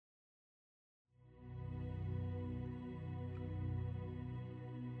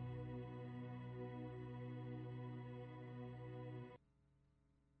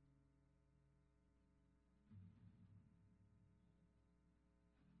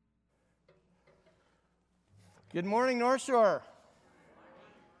Good morning, North Shore.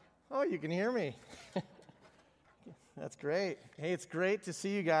 Oh, you can hear me. That's great. Hey, it's great to see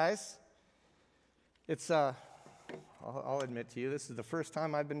you guys. I'll admit to you, this is the first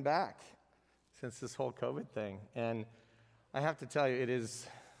time I've been back since this whole COVID thing. And I have to tell you, it is,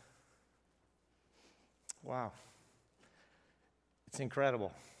 wow. It's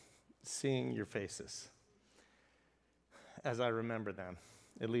incredible seeing your faces as I remember them,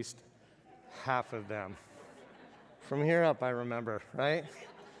 at least half of them. From here up, I remember, right?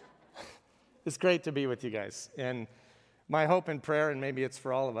 It's great to be with you guys. And my hope and prayer, and maybe it's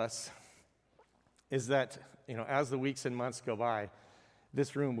for all of us, is that, as the weeks and months go by,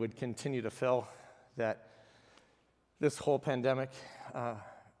 this room would continue to fill, that this whole pandemic,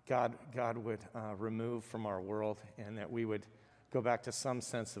 God would remove from our world, and that we would go back to some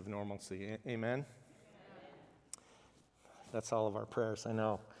sense of normalcy. Amen? That's all of our prayers, I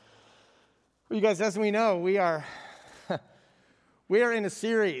know. Well, you guys, as we know, we are in a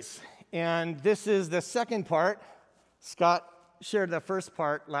series, and this is the second part. Scott shared the first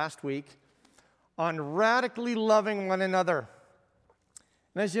part last week on radically loving one another.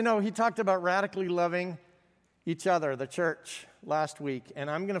 And as you know, he talked about radically loving each other, the church, last week,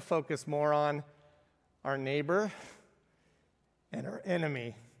 and I'm going to focus more on our neighbor and our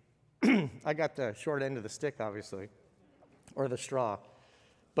enemy. I got the short end of the stick, obviously, or the straw.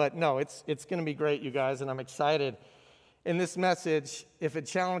 But no, it's going to be great, you guys, and I'm excited. In this message, if it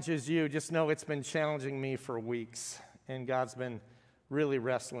challenges you, just know it's been challenging me for weeks, and God's been really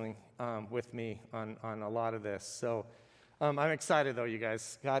wrestling with me on a lot of this. So I'm excited, though, you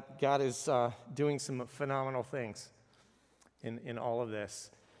guys. God is doing some phenomenal things in all of this.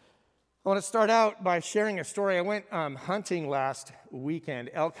 I want to start out by sharing a story. I went hunting last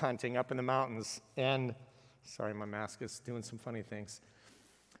weekend, elk hunting up in the mountains, and sorry, my mask is doing some funny things.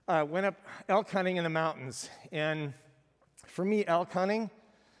 Went up elk hunting in the mountains, and for me, elk hunting,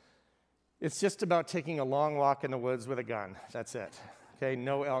 it's just about taking a long walk in the woods with a gun. That's it. Okay,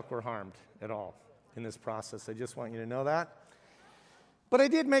 no elk were harmed at all in this process. I just want you to know that. But I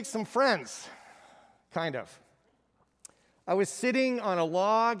did make some friends, kind of. I was sitting on a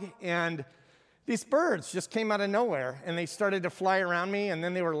log, and these birds just came out of nowhere, and they started to fly around me, and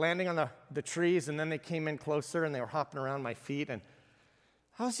then they were landing on the trees, and then they came in closer, and they were hopping around my feet, and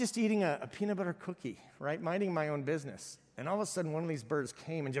I was just eating a peanut butter cookie, right, minding my own business. And all of a sudden, one of these birds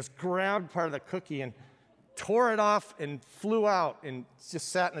came and just grabbed part of the cookie and tore it off and flew out and just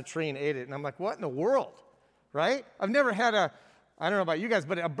sat in a tree and ate it. And I'm like, what in the world, right? I've never had I don't know about you guys,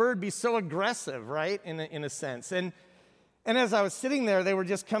 but a bird be so aggressive, right, in a sense. And as I was sitting there, they were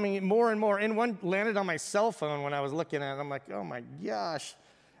just coming more and more. And one landed on my cell phone when I was looking at it. I'm like, oh, my gosh.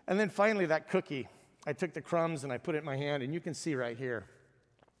 And then finally, that cookie, I took the crumbs and I put it in my hand. And you can see right here,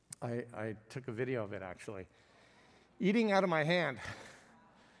 I took a video of it, actually. Eating out of my hand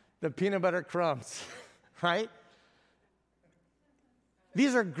the peanut butter crumbs, right?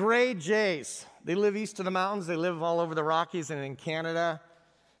 These are gray jays. They live east of the mountains. They live all over the Rockies and in Canada.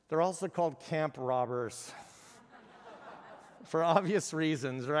 They're also called camp robbers for obvious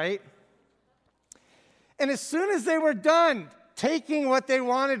reasons, right? And as soon as they were done taking what they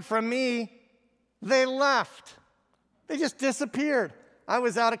wanted from me, they left. They just disappeared. I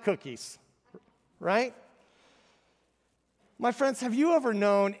was out of cookies, right? My friends, have you ever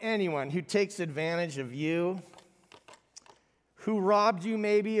known anyone who takes advantage of you, who robbed you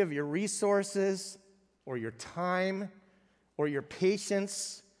maybe of your resources or your time or your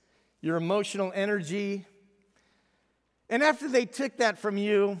patience, your emotional energy? And after they took that from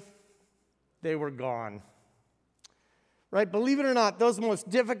you, they were gone. Right? Believe it or not, those most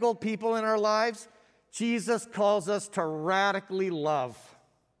difficult people in our lives, Jesus calls us to radically love.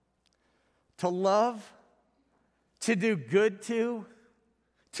 To love, to do good to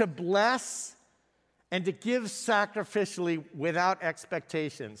bless, and to give sacrificially without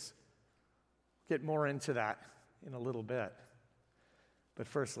expectations. Get more into that in a little bit. But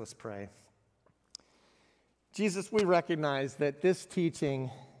first, let's pray. Jesus, we recognize that this teaching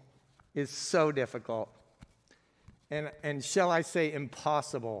is so difficult and shall I say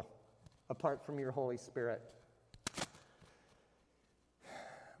impossible apart from your Holy Spirit.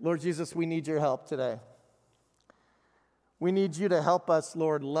 Lord Jesus, we need your help today. We need you to help us,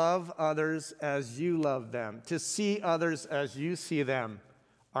 Lord, love others as you love them, to see others as you see them,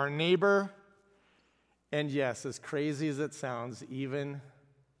 our neighbor, and yes, as crazy as it sounds, even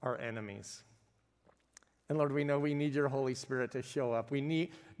our enemies. And Lord, we know we need your Holy Spirit to show up. We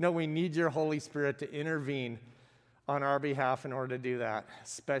need your Holy Spirit to intervene on our behalf in order to do that,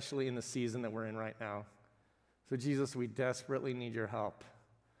 especially in the season that we're in right now. So Jesus, we desperately need your help,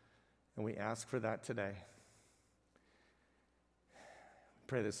 and we ask for that today.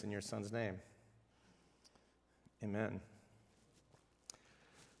 pray this in your Son's name. Amen.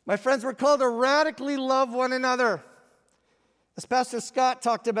 My friends, we're called to radically love one another. As Pastor Scott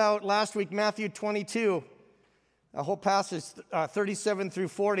talked about last week, Matthew 22, a whole passage, 37 through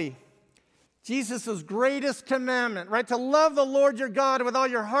 40. Jesus' greatest commandment, right? To love the Lord your God with all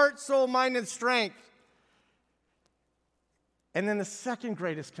your heart, soul, mind, and strength. And then the second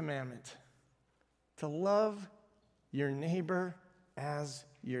greatest commandment, to love your neighbor as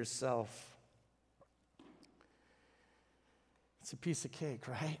yourself. It's a piece of cake,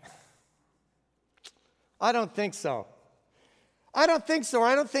 right? I don't think so. I don't think so.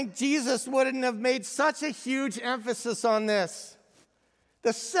 I don't think Jesus wouldn't have made such a huge emphasis on this.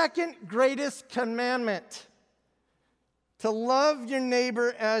 The second greatest commandment, to love your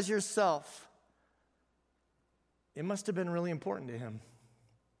neighbor as yourself. It must have been really important to him.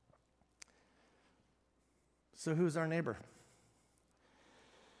 So who's our neighbor?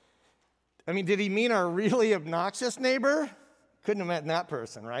 I mean, did he mean our really obnoxious neighbor? Couldn't have meant that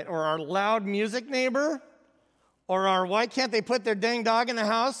person, right? Or our loud music neighbor? Or our why can't they put their dang dog in the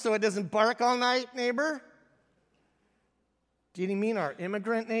house so it doesn't bark all night neighbor? Did he mean our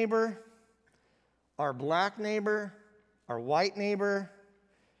immigrant neighbor? Our black neighbor? Our white neighbor?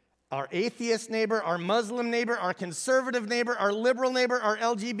 Our atheist neighbor? Our Muslim neighbor? Our conservative neighbor? Our liberal neighbor? Our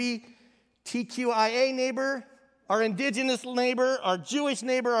LGBTQIA neighbor? Our indigenous neighbor? Our Jewish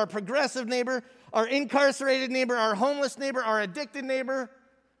neighbor? Our progressive neighbor? Our incarcerated neighbor? Our homeless neighbor? Our addicted neighbor?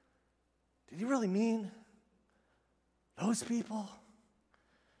 Did he really mean those people?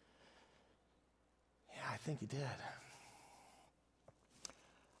 Yeah, I think he did.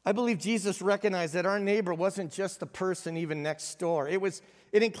 I believe Jesus recognized that our neighbor wasn't just the person even next door. It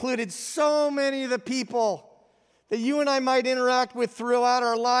included so many of the people that you and I might interact with throughout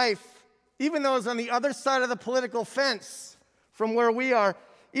our life, even those on the other side of the political fence from where we are,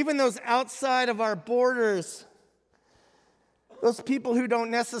 even those outside of our borders, those people who don't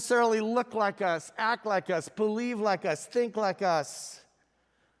necessarily look like us, act like us, believe like us, think like us,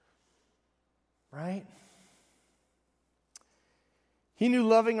 right? He knew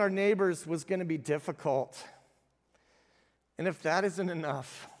loving our neighbors was going to be difficult. And if that isn't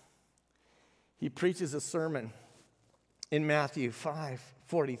enough, he preaches a sermon in Matthew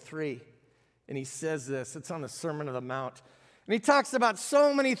 5:43. And he says this, it's on the Sermon on the Mount. And he talks about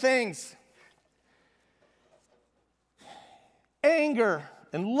so many things. Anger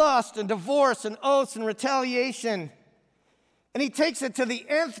and lust and divorce and oaths and retaliation. And he takes it to the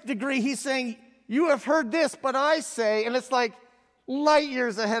nth degree. He's saying, you have heard this, but I say, and it's like, light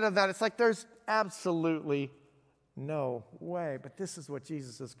years ahead of that. It's like there's absolutely no way. But this is what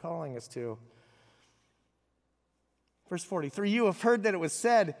Jesus is calling us to. Verse 43, you have heard that it was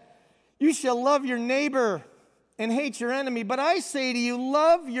said, you shall love your neighbor and hate your enemy. But I say to you,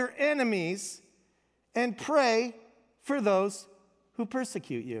 love your enemies and pray for those who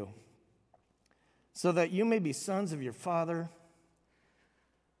persecute you, so that you may be sons of your Father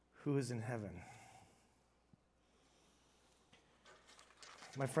who is in heaven.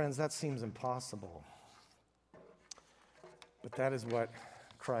 My friends, that seems impossible. But that is what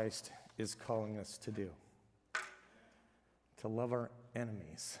Christ is calling us to do. To love our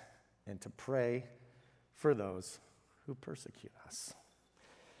enemies and to pray for those who persecute us.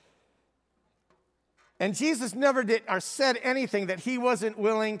 And Jesus never did or said anything that he wasn't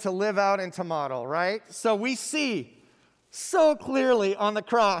willing to live out and to model, right? So we see so clearly on the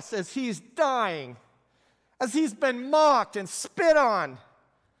cross as he's dying, as he's been mocked and spit on,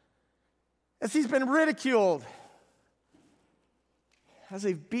 as he's been ridiculed, as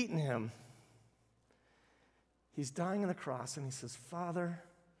they've beaten him. He's dying on the cross and he says, Father,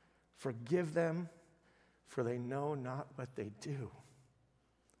 forgive them, for they know not what they do.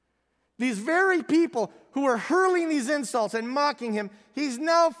 These very people who are hurling these insults and mocking him, he's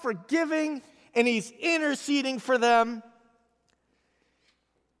now forgiving and he's interceding for them.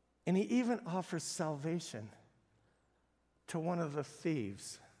 And he even offers salvation to one of the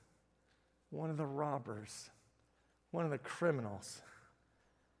thieves, one of the robbers, one of the criminals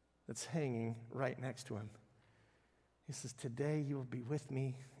that's hanging right next to him. He says, today you will be with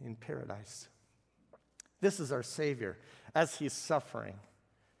me in paradise. This is our Savior. As he's suffering,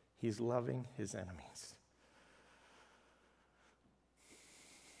 he's loving his enemies.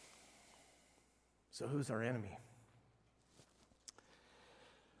 So who's our enemy?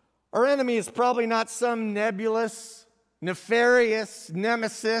 Our enemy is probably not some nebulous, nefarious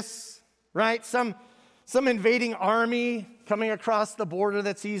nemesis, right? Some invading army coming across the border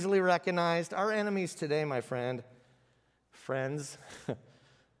that's easily recognized. Our enemies today, my friends,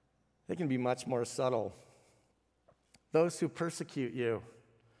 they can be much more subtle. Those who persecute you,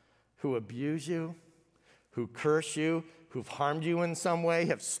 who abuse you, who curse you, who've harmed you in some way,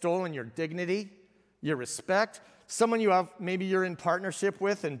 have stolen your dignity, your respect, someone maybe you're in partnership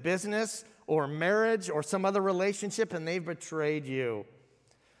with in business or marriage or some other relationship and they've betrayed you.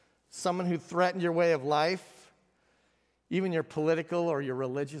 Someone who threatened your way of life, even your political or your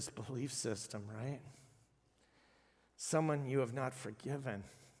religious belief system, right? Someone you have not forgiven.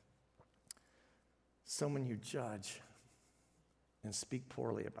 Someone you judge and speak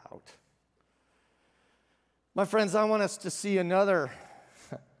poorly about. My friends, I want us to see another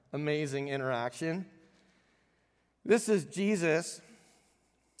amazing interaction. This is Jesus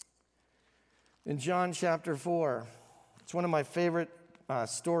in John chapter 4. It's one of my favorite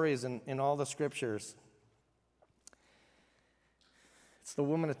stories in all the scriptures. It's the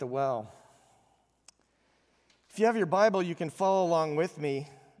woman at the well. If you have your Bible, you can follow along with me.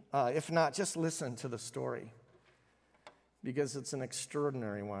 If not, just listen to the story because it's an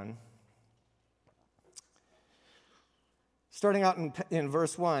extraordinary one. Starting out in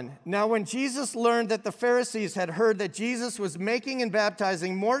verse 1. Now when Jesus learned that the Pharisees had heard that Jesus was making and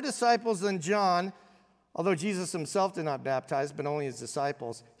baptizing more disciples than John, although Jesus himself did not baptize, but only his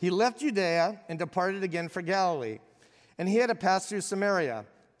disciples, he left Judea and departed again for Galilee. And he had to pass through Samaria.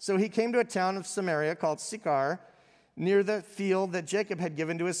 So he came to a town of Samaria called Sychar, near the field that Jacob had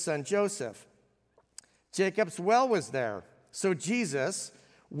given to his son Joseph. Jacob's well was there. So Jesus,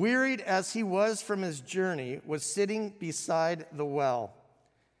 wearied as he was from his journey, was sitting beside the well.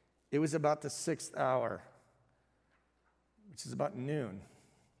 It was about the 6th hour, which is about noon.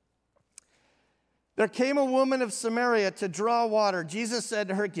 There came a woman of Samaria to draw water. Jesus said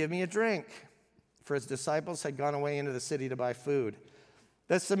to her, "Give me a drink," for his disciples had gone away into the city to buy food.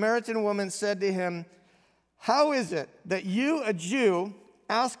 The Samaritan woman said to him, "How is it that you, a Jew,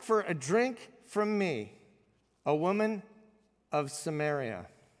 ask for a drink from me, a woman of Samaria?"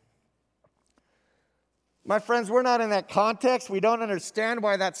 My friends, we're not in that context. We don't understand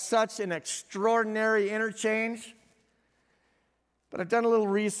why that's such an extraordinary interchange. But I've done a little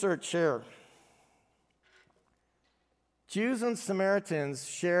research here. Jews and Samaritans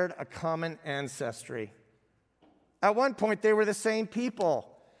shared a common ancestry. At one point, they were the same people.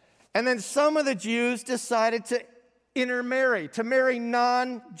 And then some of the Jews decided to intermarry, to marry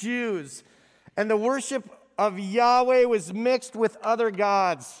non-Jews. And the worship of Yahweh was mixed with other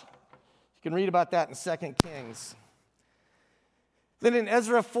gods. You can read about that in 2 Kings. Then in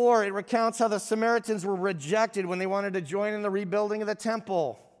Ezra 4, it recounts how the Samaritans were rejected when they wanted to join in the rebuilding of the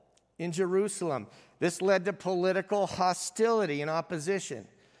temple in Jerusalem. This led to political hostility and opposition.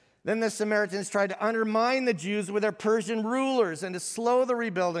 Then the Samaritans tried to undermine the Jews with their Persian rulers and to slow the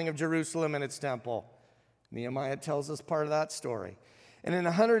rebuilding of Jerusalem and its temple. Nehemiah tells us part of that story. And in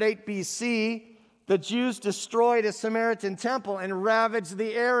 108 BC, the Jews destroyed a Samaritan temple and ravaged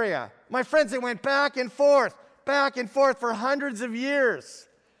the area. My friends, it went back and forth for hundreds of years.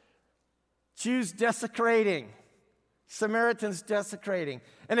 Jews desecrating, Samaritans desecrating.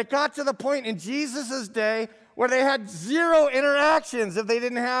 And it got to the point in Jesus' day where they had zero interactions if they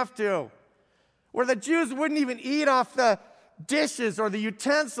didn't have to, where the Jews wouldn't even eat off the dishes or the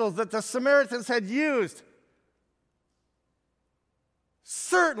utensils that the Samaritans had used.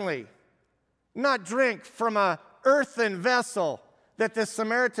 Certainly not drink from an earthen vessel that the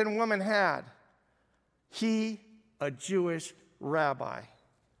Samaritan woman had. He, a Jewish rabbi.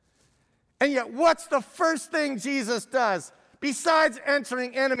 And yet, what's the first thing Jesus does besides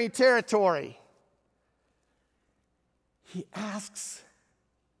entering enemy territory? He asks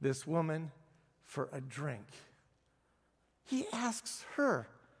this woman for a drink. He asks her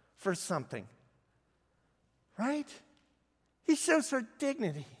for something, right? He shows her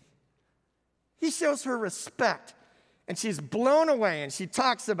dignity. He shows her respect. And she's blown away, and she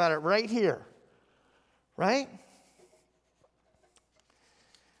talks about it right here, right?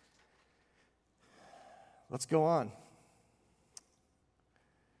 Let's go on.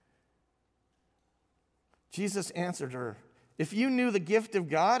 Jesus answered her, "If you knew the gift of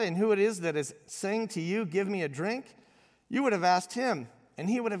God and who it is that is saying to you, 'Give me a drink,' you would have asked him, and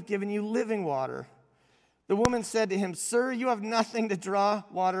he would have given you living water." The woman said to him, "Sir, you have nothing to draw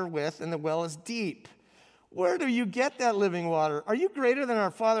water with, and the well is deep. Where do you get that living water? Are you greater than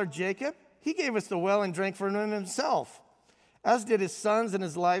our father Jacob? He gave us the well and drank from it himself, as did his sons and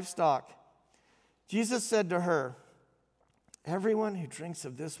his livestock." Jesus said to her, "Everyone who drinks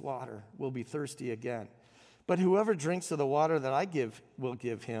of this water will be thirsty again. But whoever drinks of the water that I will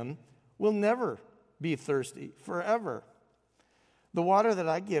give him will never be thirsty forever. The water that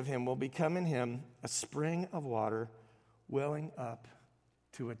I give him will become in him a spring of water welling up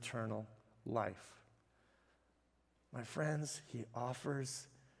to eternal life." My friends, he offers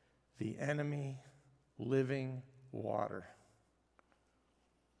the enemy living water.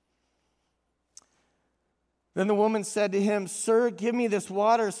 Then the woman said to him, Sir, give me this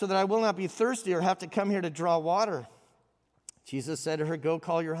water so that I will not be thirsty or have to come here to draw water. Jesus said to her, Go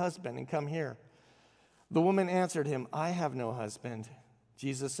call your husband and come here. The woman answered him, I have no husband.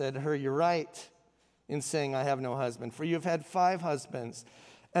 Jesus said to her, You're right in saying I have no husband, for you have had 5 husbands,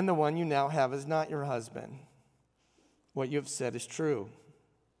 and the one you now have is not your husband. What you have said is true.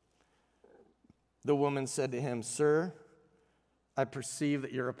 The woman said to him, Sir, I perceive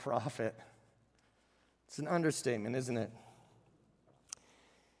that you're a prophet. It's an understatement, isn't it?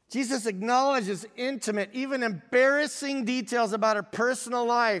 Jesus acknowledges intimate, even embarrassing details about her personal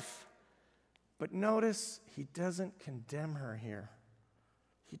life. But notice he doesn't condemn her here.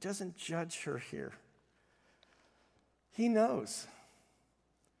 He doesn't judge her here. He knows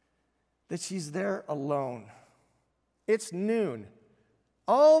that she's there alone. It's noon.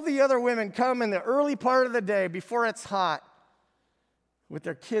 All the other women come in the early part of the day before it's hot with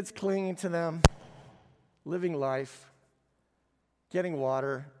their kids clinging to them, living life, getting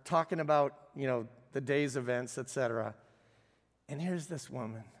water, talking about, the day's events, etc. And here's this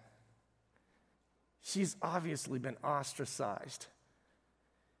woman. She's obviously been ostracized.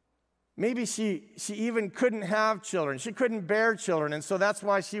 Maybe she even couldn't have children. She couldn't bear children, and so that's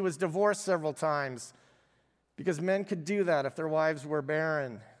why she was divorced several times, because men could do that if their wives were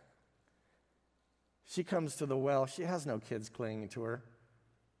barren. She comes to the well. She has no kids clinging to her.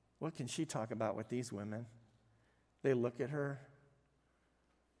 What can she talk about with these women? They look at her.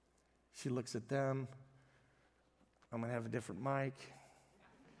 She looks at them. I'm going to have a different mic.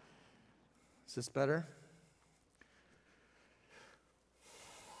 Is this better?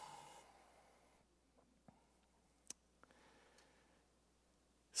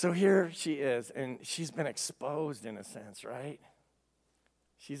 So here she is, and she's been exposed in a sense, right?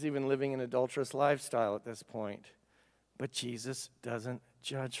 She's even living an adulterous lifestyle at this point. But Jesus doesn't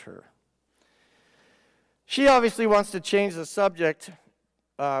judge her. She obviously wants to change the subject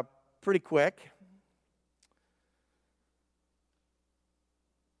pretty quick.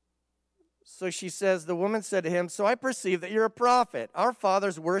 So she says, the woman said to him, So I perceive that you're a prophet. Our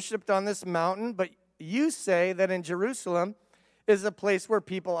fathers worshipped on this mountain, but you say that in Jerusalem is a place where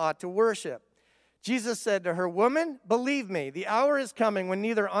people ought to worship. Jesus said to her, Woman, believe me, the hour is coming when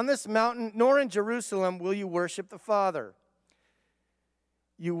neither on this mountain nor in Jerusalem will you worship the Father.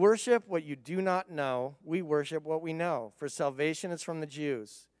 You worship what you do not know. We worship what we know, for salvation is from the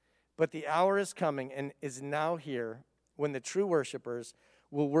Jews. But the hour is coming and is now here when the true worshipers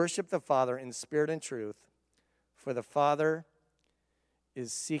will worship the Father in spirit and truth, for the Father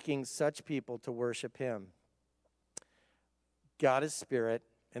is seeking such people to worship him. God is spirit,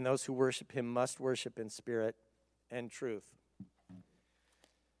 and those who worship him must worship in spirit and truth.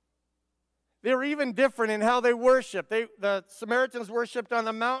 They were even different in how they worshiped. The Samaritans worshiped on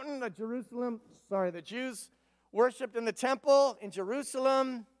the mountain. The Jews worshiped in the temple in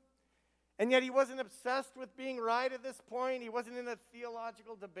Jerusalem. And yet he wasn't obsessed with being right at this point. He wasn't in a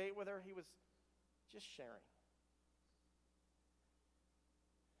theological debate with her. He was just sharing.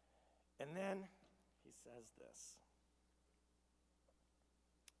 And then he says this.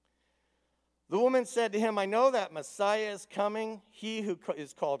 The woman said to him, I know that Messiah is coming, he who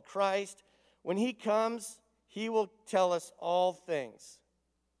is called Christ. When he comes, he will tell us all things.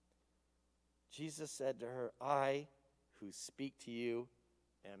 Jesus said to her, I who speak to you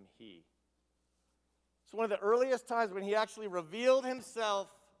am he. It's one of the earliest times when he actually revealed himself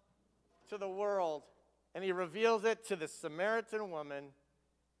to the world, and he reveals it to the Samaritan woman,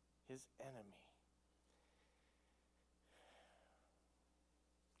 his enemy.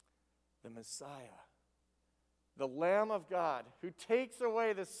 The Messiah, the Lamb of God, who takes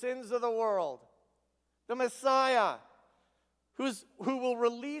away the sins of the world. The Messiah, who will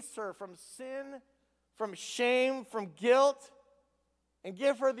release her from sin, from shame, from guilt, and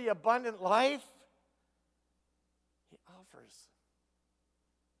give her the abundant life. He offers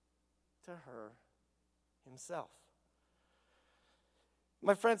to her himself.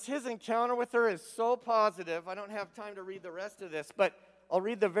 My friends, his encounter with her is so positive. I don't have time to read the rest of this, but I'll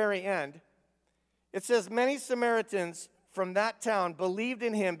read the very end. It says, many Samaritans from that town believed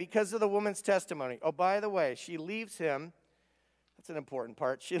in him because of the woman's testimony. Oh, by the way, she leaves him. That's an important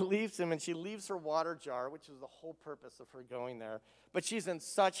part. She leaves him, and she leaves her water jar, which is the whole purpose of her going there. But she's in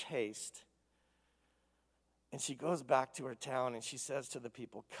such haste. And she goes back to her town, and she says to the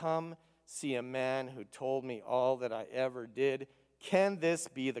people, come see a man who told me all that I ever did. Can this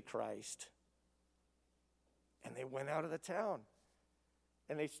be the Christ? And they went out of the town.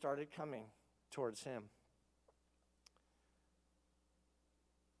 And they started coming towards him.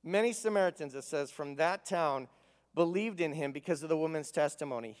 Many Samaritans, it says, from that town believed in him because of the woman's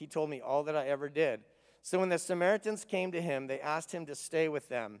testimony. He told me all that I ever did. So when the Samaritans came to him, they asked him to stay with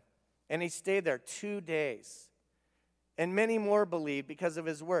them. And he stayed there 2 days. And many more believed because of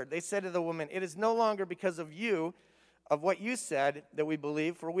his word. They said to the woman, it is no longer because of you, of what you said, that we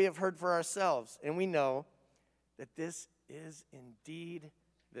believe, for we have heard for ourselves. And we know that this is indeed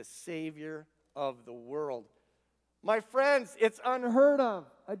the Savior of the world. My friends, it's unheard of.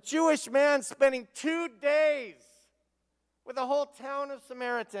 A Jewish man spending 2 days with a whole town of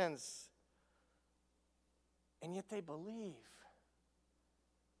Samaritans. And yet they believe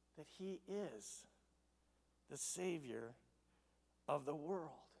that he is the Savior of the world.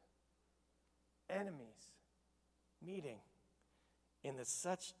 Enemies meeting in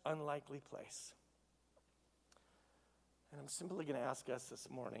such unlikely place. And I'm simply going to ask us this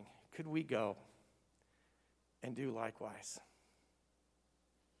morning, could we go and do likewise?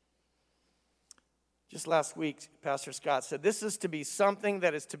 Just last week, Pastor Scott said, this is to be something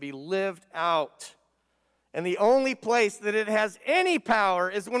that is to be lived out. And the only place that it has any power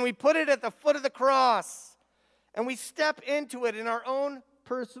is when we put it at the foot of the cross and we step into it in our own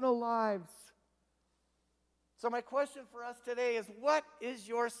personal lives. So my question for us today is, what is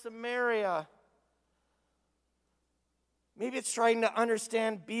your Samaria? Maybe it's trying to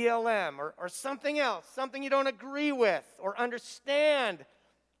understand BLM or something else, something you don't agree with or understand.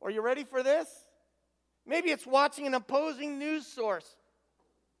 Are you ready for this? Maybe it's watching an opposing news source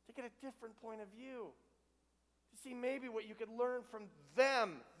to get a different point of view. To see maybe what you could learn from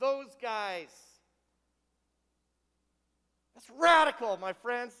them, those guys. That's radical, my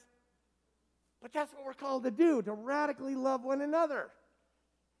friends. But that's what we're called to do, to radically love one another.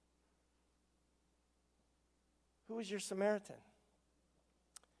 Who is your Samaritan?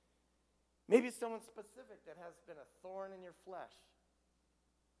 Maybe it's someone specific that has been a thorn in your flesh.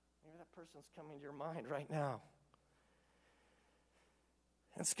 Maybe that person's coming to your mind right now.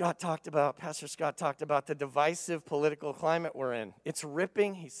 And Pastor Scott talked about the divisive political climate we're in. It's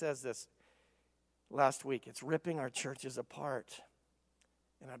ripping, he says this last week, it's ripping our churches apart.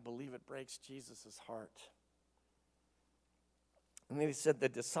 And I believe it breaks Jesus' heart. And then he said the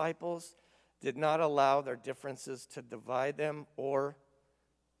disciples did not allow their differences to divide them or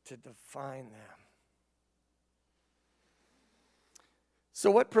to define them. So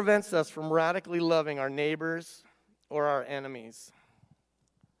what prevents us from radically loving our neighbors or our enemies?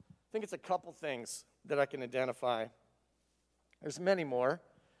 I think it's a couple things that I can identify. There's many more.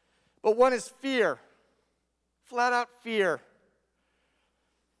 But one is fear. Flat out fear.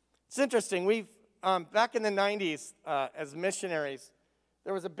 It's interesting. We've, back in the 90s, as missionaries,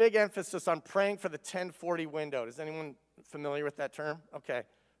 there was a big emphasis on praying for the 1040 window. Is anyone familiar with that term? Okay,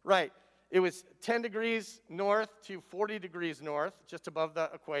 right. It was 10 degrees north to 40 degrees north, just above the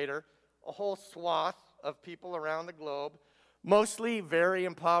equator, a whole swath of people around the globe, mostly very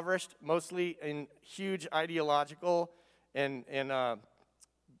impoverished, mostly in huge ideological and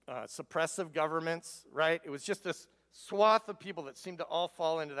suppressive governments, right? It was just this swath of people that seemed to all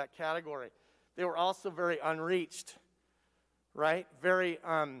fall into that category. They were also very unreached, right? Very,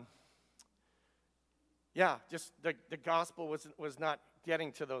 just the gospel was not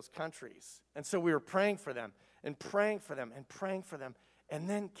getting to those countries. And so we were praying for them and praying for them and praying for them. And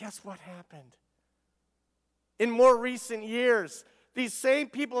then guess what happened? In more recent years, these same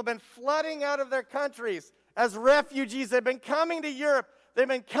people have been flooding out of their countries as refugees. They've been coming to Europe. They've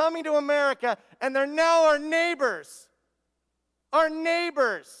been coming to America, and they're now our neighbors. Our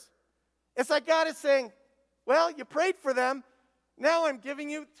neighbors. It's like God is saying, well, you prayed for them. Now I'm giving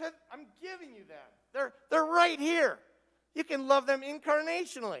you them. They're right here. You can love them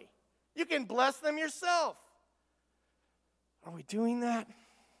incarnationally. You can bless them yourself. Are we doing that?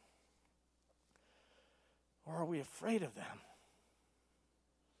 Or are we afraid of them?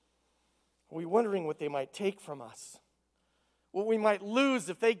 Are we wondering what they might take from us? What we might lose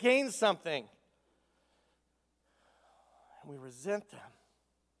if they gain something? And we resent them.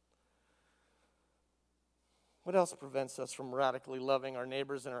 What else prevents us from radically loving our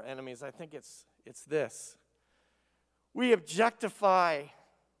neighbors and our enemies? I think it's this. We objectify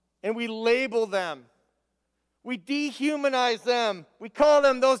and we label them. We dehumanize them. We call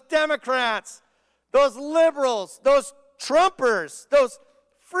them those Democrats, those liberals, those Trumpers, those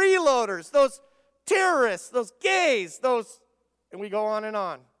freeloaders, those terrorists, those gays, and we go on and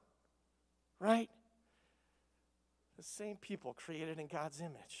on. Right? The same people created in God's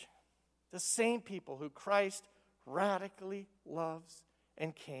image. The same people who Christ radically loves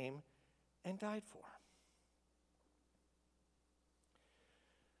and came and died for.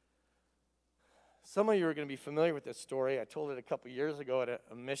 Some of you are going to be familiar with this story. I told it a couple years ago at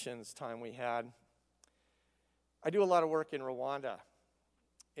a missions time we had. I do a lot of work in Rwanda,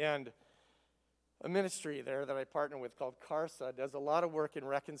 and a ministry there that I partner with called CARSA does a lot of work in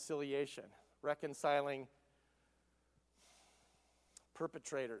reconciliation, reconciling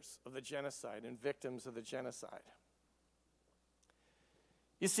perpetrators of the genocide and victims of the genocide.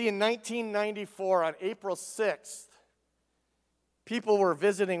 You see, in 1994, on April 6th, people were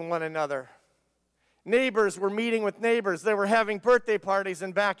visiting one another. Neighbors were meeting with neighbors. They were having birthday parties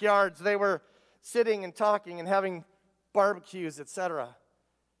in backyards. They were sitting and talking and having barbecues, etc.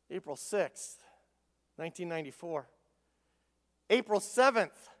 April 6th, 1994. April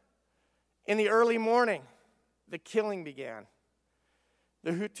 7th, in the early morning, the killing began. The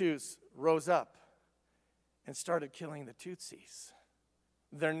Hutus rose up and started killing the Tutsis,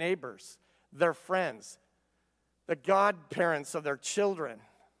 their neighbors, their friends, the godparents of their children.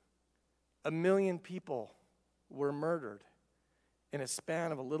 1 million people were murdered in a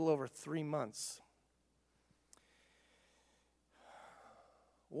span of a little over 3 months.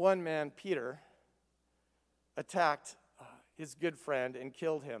 One man, Peter, attacked his good friend and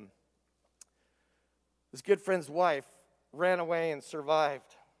killed him. His good friend's wife ran away and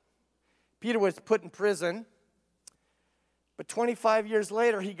survived. Peter was put in prison, but 25 years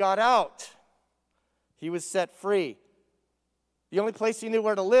later, he got out. He was set free. The only place he knew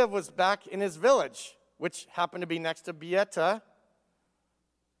where to live was back in his village, which happened to be next to Bieta,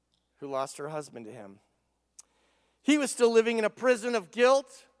 who lost her husband to him. He was still living in a prison of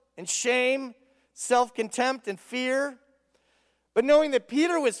guilt and shame, self-contempt and fear. But knowing that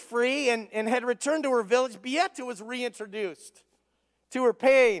Peter was free and had returned to her village, Bieta was reintroduced to her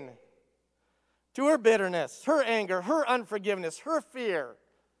pain, to her bitterness, her anger, her unforgiveness, her fear.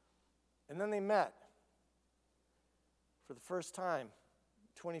 And then they met for the first time in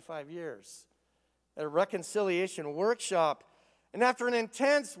 25 years at a reconciliation workshop. And after an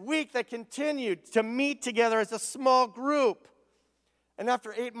intense week, they continued to meet together as a small group. And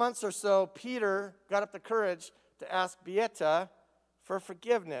after 8 months or so, Peter got up the courage to ask Bieta for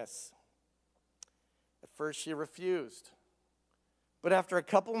forgiveness. At first, she refused. But after a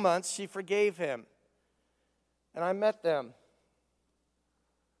couple months, she forgave him. And I met them.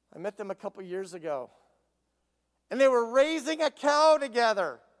 I met them a couple years ago. And they were raising a cow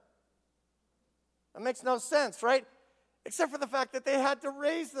together. That makes no sense, right? Except for the fact that they had to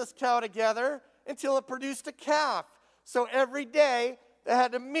raise this cow together until it produced a calf. So every day they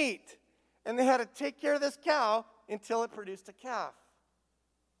had to meet and they had to take care of this cow until it produced a calf.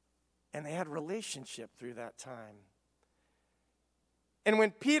 And they had relationship through that time. And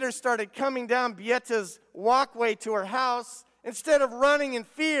when Peter started coming down Bieta's walkway to her house, instead of running in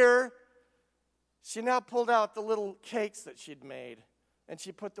fear, she now pulled out the little cakes that she'd made and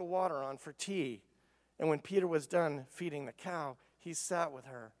she put the water on for tea. And when Peter was done feeding the cow, he sat with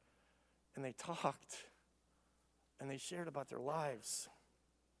her and they talked and they shared about their lives.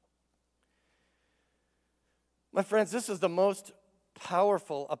 My friends, this is the most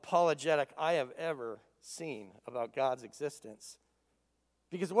powerful apologetic I have ever seen about God's existence.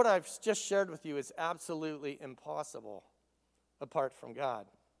 Because what I've just shared with you is absolutely impossible apart from God.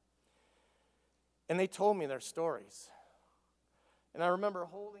 And they told me their stories. And I remember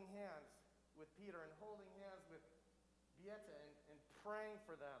holding hands with Peter and holding hands with Bieta and praying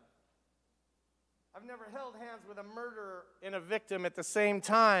for them. I've never held hands with a murderer and a victim at the same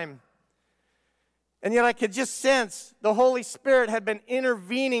time. And yet I could just sense the Holy Spirit had been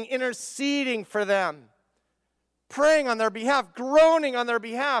intervening, interceding for them, praying on their behalf, groaning on their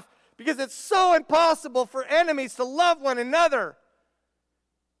behalf, because it's so impossible for enemies to love one another.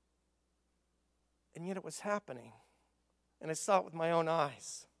 And yet it was happening. And I saw it with my own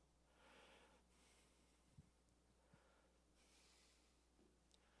eyes.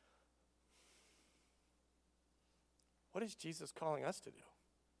 What is Jesus calling us to do?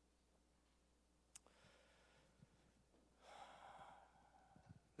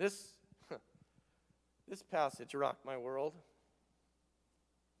 This passage rocked my world.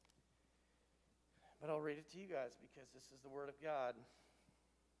 But I'll read it to you guys because this is the Word of God.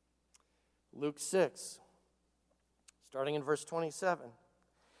 Luke 6, starting in verse 27.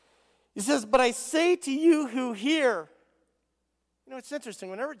 He says, "But I say to you who hear." You know, it's interesting.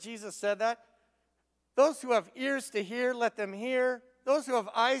 Whenever Jesus said that, those who have ears to hear, let them hear. Those who have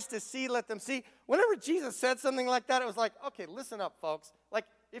eyes to see, let them see. Whenever Jesus said something like that, it was like, okay, listen up, folks. Like,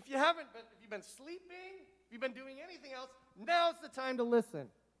 if you've been sleeping, if you've been doing anything else, now's the time to listen,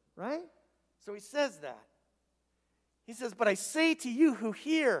 right? So he says that. He says, "But I say to you who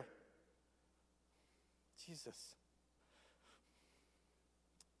hear." Jesus,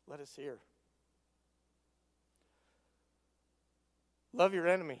 let us hear. Love your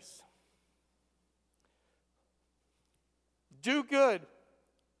enemies. Do good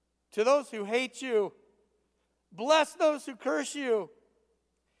to those who hate you. Bless those who curse you.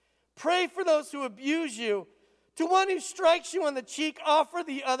 Pray for those who abuse you. To one who strikes you on the cheek, offer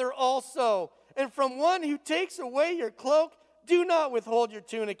the other also. And from one who takes away your cloak, do not withhold your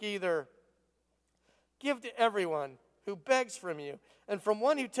tunic either. Give to everyone who begs from you. And from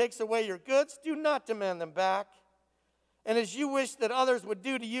one who takes away your goods, do not demand them back. And as you wish that others would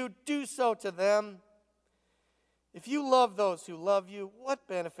do to you, do so to them. If you love those who love you, what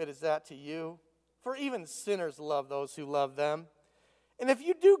benefit is that to you? For even sinners love those who love them. And if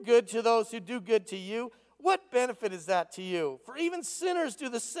you do good to those who do good to you, what benefit is that to you? For even sinners do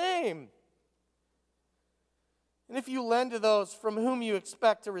the same. And if you lend to those from whom you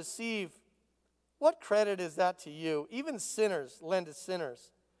expect to receive, what credit is that to you? Even sinners lend to sinners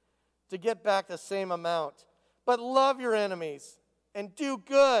to get back the same amount. But love your enemies and do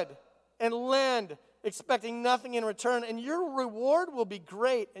good and lend, expecting nothing in return, and your reward will be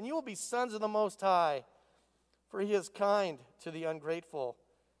great, and you will be sons of the Most High, for he is kind to the ungrateful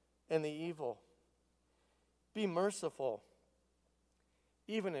and the evil. Be merciful,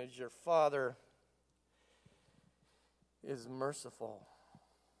 even as your Father is merciful.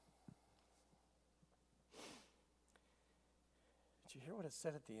 Did you hear what it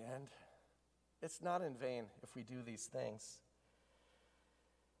said at the end? It's not in vain if we do these things.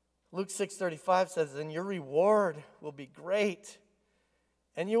 Luke 6:35 says, and your reward will be great,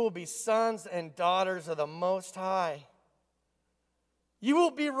 and you will be sons and daughters of the Most High. You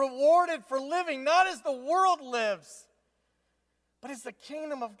will be rewarded for living not as the world lives, but as the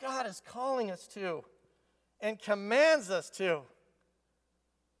kingdom of God is calling us to and commands us to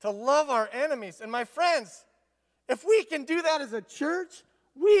love our enemies. And my friends, if we can do that as a church,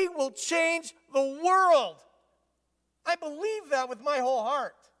 we will change the world. I believe that with my whole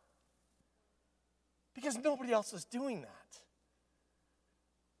heart. Because nobody else is doing that.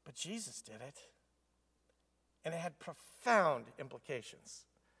 But Jesus did it. And it had profound implications.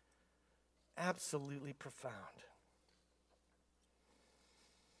 Absolutely profound.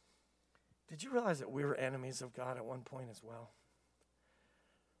 Did you realize that we were enemies of God at one point as well?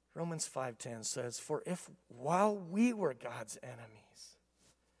 Romans 5:10 says, for if while we were God's enemies,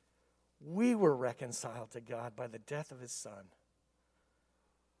 we were reconciled to God by the death of his Son.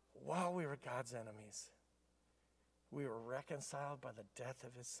 While we were God's enemies, we were reconciled by the death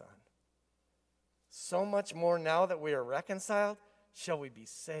of his Son. So much more now that we are reconciled, shall we be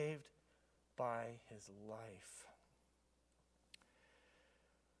saved by his life.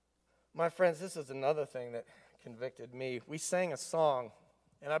 My friends, this is another thing that convicted me. We sang a song,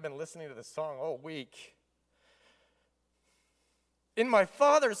 and I've been listening to this song all week. In my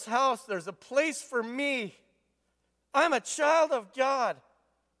Father's house, there's a place for me. I'm a child of God.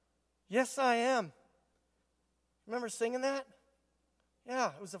 Yes, I am. Remember singing that?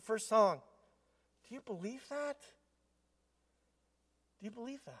 Yeah, it was the first song. Do you believe that? Do you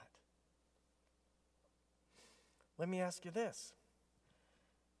believe that? Let me ask you this.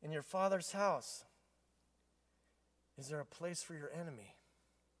 In your Father's house, is there a place for your enemy?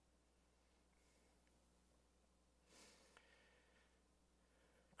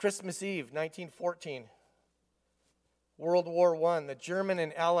 Christmas Eve, 1914. World War I, the German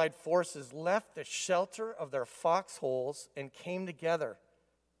and Allied forces left the shelter of their foxholes and came together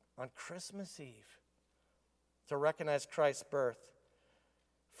on Christmas Eve to recognize Christ's birth.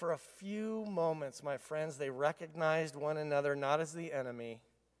 For a few moments, my friends, they recognized one another not as the enemy,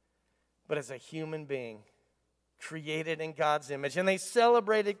 but as a human being created in God's image. And they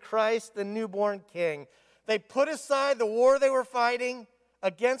celebrated Christ, the newborn King. They put aside the war they were fighting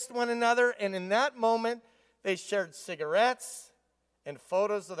against one another, and in that moment, they shared cigarettes and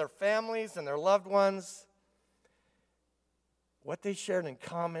photos of their families and their loved ones. What they shared in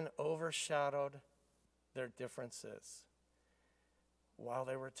common overshadowed their differences while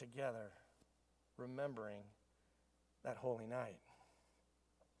they were together, remembering that holy night.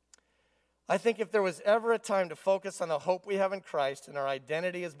 I think if there was ever a time to focus on the hope we have in Christ and our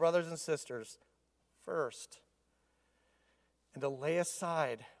identity as brothers and sisters first, and to lay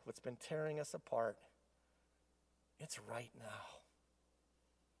aside what's been tearing us apart, it's right now.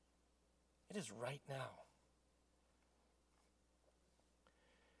 It is right now.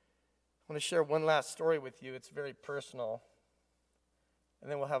 I want to share one last story with you. It's very personal.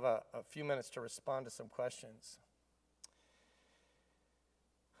 And then we'll have a few minutes to respond to some questions.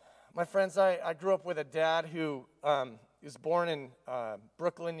 My friends, I grew up with a dad who was born in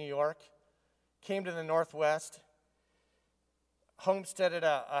Brooklyn, New York, came to the Northwest, homesteaded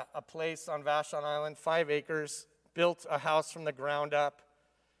a place on Vashon Island, 5 acres, built a house from the ground up.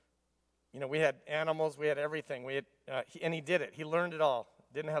 We had animals, we had everything. And he did it. He learned it all.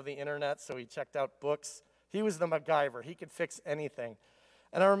 Didn't have the internet, so he checked out books. He was the MacGyver. He could fix anything.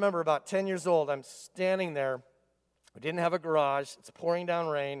 And I remember about 10 years old, I'm standing there. We didn't have a garage. It's pouring down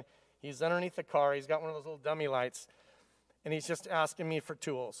rain. He's underneath the car. He's got one of those little dummy lights. And he's just asking me for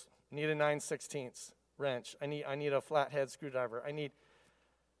tools. I need a 9/16 wrench. I need a flathead screwdriver.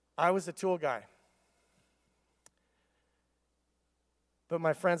 I was a tool guy. But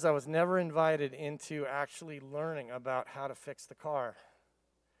my friends, I was never invited into actually learning about how to fix the car.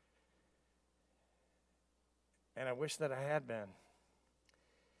 And I wish that I had been.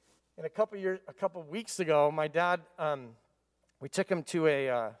 And a couple weeks ago, my dad, we took him to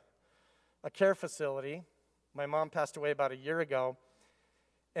a care facility. My mom passed away about a year ago.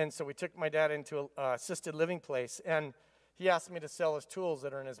 And so we took my dad into an assisted living place. And he asked me to sell his tools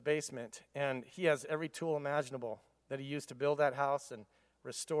that are in his basement. And he has every tool imaginable that he used to build that house and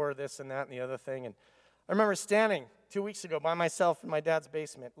restore this and that and the other thing. And I remember standing 2 weeks ago by myself in my dad's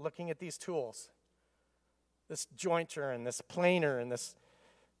basement looking at these tools. This jointer and this planer and this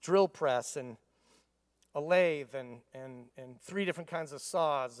drill press and a lathe and 3 different kinds of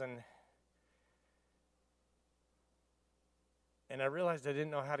saws. And I realized I didn't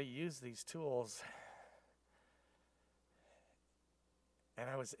know how to use these tools. And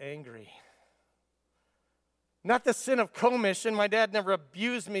I was angry. Not the sin of commission. My dad never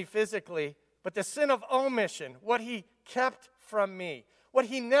abused me physically. But the sin of omission, what he kept from me, what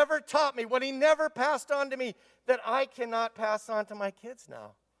he never taught me, what he never passed on to me, that I cannot pass on to my kids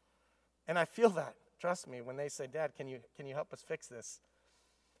now. And I feel that, trust me, when they say, Dad, can you help us fix this?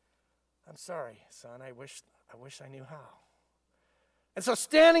 I'm sorry, son, I wish I knew how. And so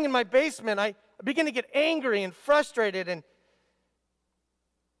standing in my basement, I began to get angry and frustrated, and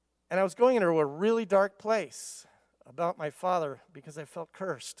I was going into a really dark place about my father because I felt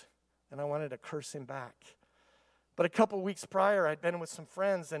cursed, and I wanted to curse him back. But a couple weeks prior, I'd been with some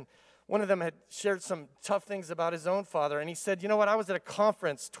friends, and one of them had shared some tough things about his own father. And he said, you know what, I was at a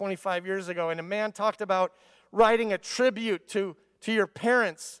conference 25 years ago, and a man talked about writing a tribute to your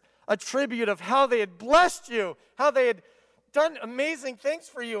parents, a tribute of how they had blessed you, how they had done amazing things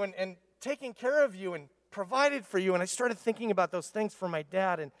for you and taken care of you and provided for you. And I started thinking about those things for my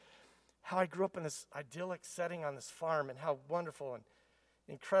dad and how I grew up in this idyllic setting on this farm and how wonderful and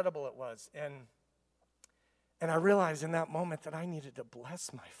incredible it was. And I realized in that moment that I needed to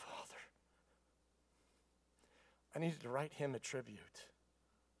bless my father. I needed to write him a tribute,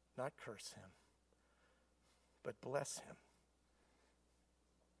 not curse him, but bless him.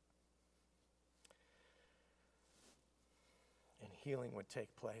 And healing would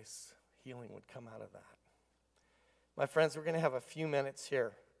take place. Healing would come out of that. My friends, we're going to have a few minutes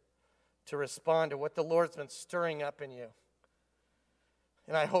here to respond to what the Lord's been stirring up in you.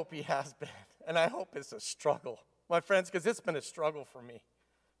 And I hope he has been. And I hope it's a struggle, my friends, because it's been a struggle for me.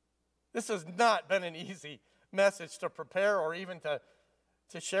 This has not been an easy message to prepare or even to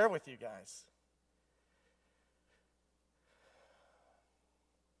share with you guys.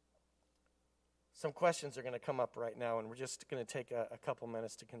 Some questions are going to come up right now, and we're just going to take a couple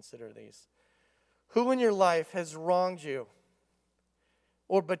minutes to consider these. Who in your life has wronged you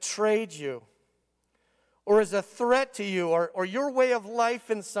or betrayed you or is a threat to you or your way of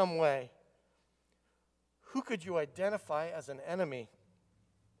life in some way? Who could you identify as an enemy?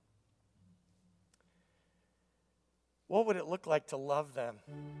 What would it look like to love them,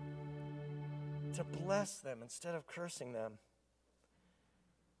 to bless them instead of cursing them?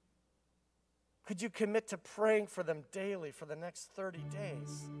 Could you commit to praying for them daily for the next 30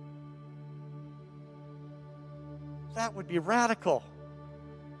 days? That would be radical.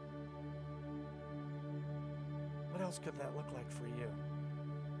 What else could that look like for you?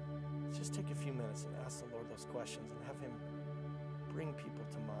 Let's just take a few minutes and ask the Lord those questions and have him bring people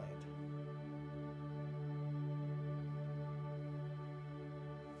to mind.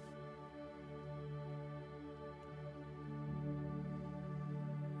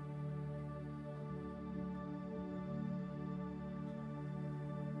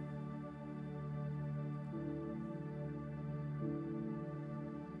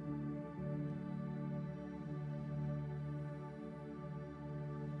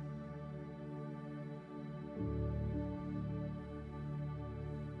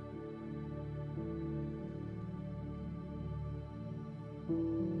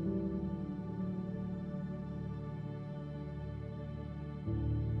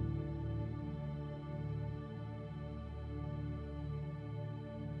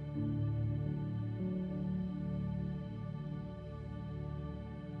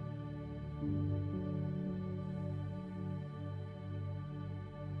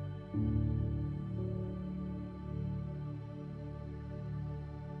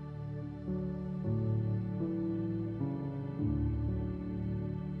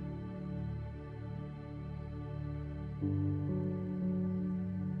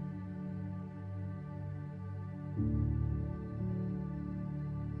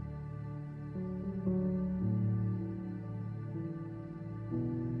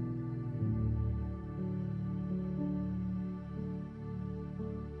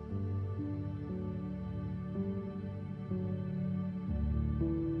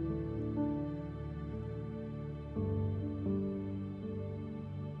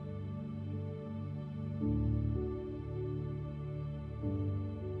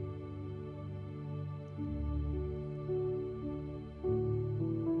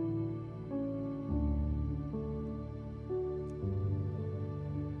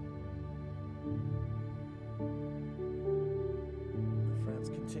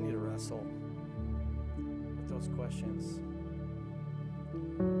 wrestle with those questions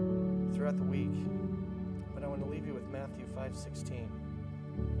throughout the week. But I want to leave you with Matthew 5:16.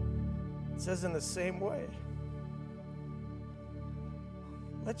 It says, in the same way,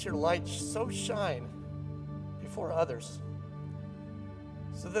 let your light so shine before others,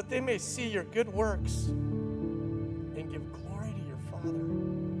 so that they may see your good works and give glory to your Father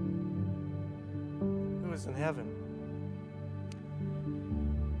who is in heaven.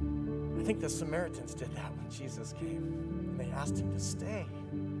 I think the Samaritans did that when Jesus came, and they asked him to stay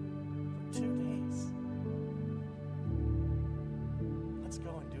for 2 days. Let's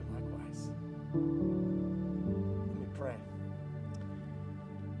go and do likewise. Let me pray.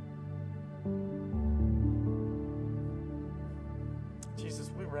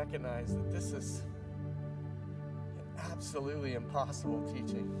 Jesus, we recognize that this is an absolutely impossible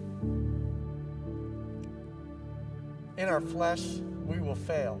teaching. In our flesh, we will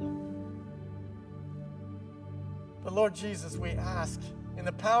fail. But Lord Jesus, we ask, in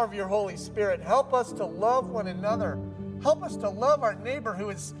the power of your Holy Spirit, help us to love one another. Help us to love our neighbor who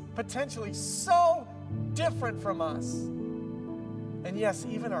is potentially so different from us. And yes,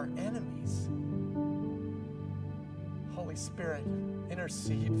 even our enemies. Holy Spirit,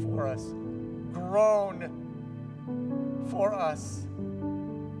 intercede for us. Groan for us.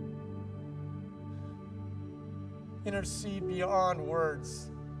 Intercede beyond words.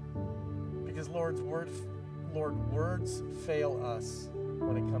 Because Lord, words fail us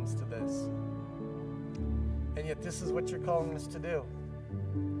when it comes to this. And yet this is what you're calling us to do.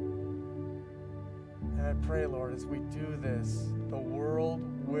 And I pray, Lord, as we do this, the world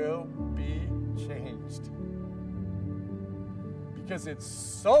will be changed. Because it's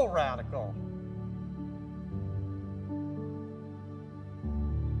so radical.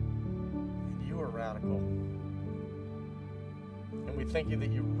 And you are radical. And we thank you that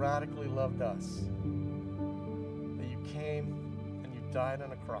you radically loved us. That you came and you died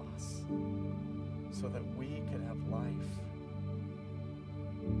on a cross so that we could have life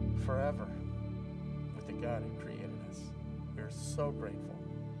forever with the God who created us. We are so grateful.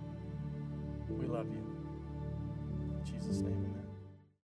 We love you. In Jesus' name, amen.